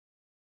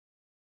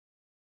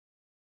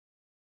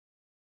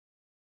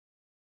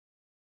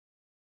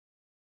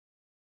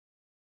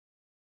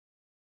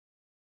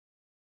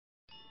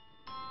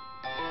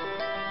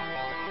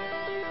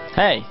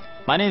Hey,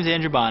 my name is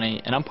Andrew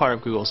Bonney, and I'm part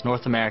of Google's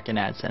North American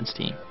AdSense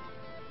team.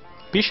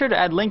 Be sure to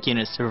add link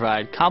units to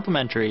provide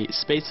complementary,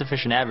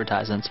 space-efficient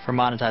advertisements for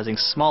monetizing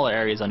smaller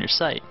areas on your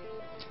site.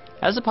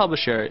 As a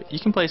publisher, you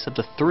can place up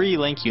to 3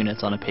 link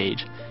units on a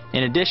page,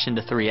 in addition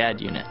to 3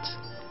 ad units.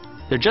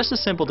 They're just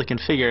as simple to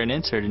configure and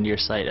insert into your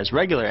site as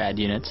regular ad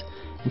units,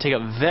 and take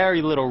up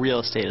very little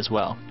real estate as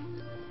well.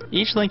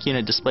 Each link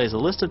unit displays a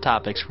list of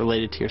topics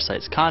related to your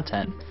site's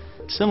content,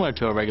 similar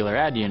to a regular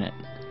ad unit.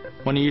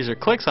 When a user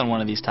clicks on one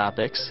of these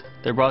topics,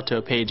 they're brought to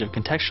a page of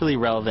contextually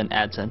relevant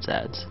AdSense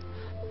ads.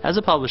 As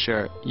a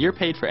publisher, you're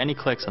paid for any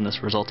clicks on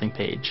this resulting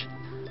page.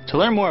 To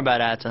learn more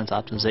about AdSense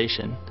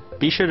optimization,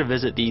 be sure to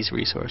visit these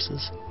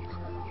resources.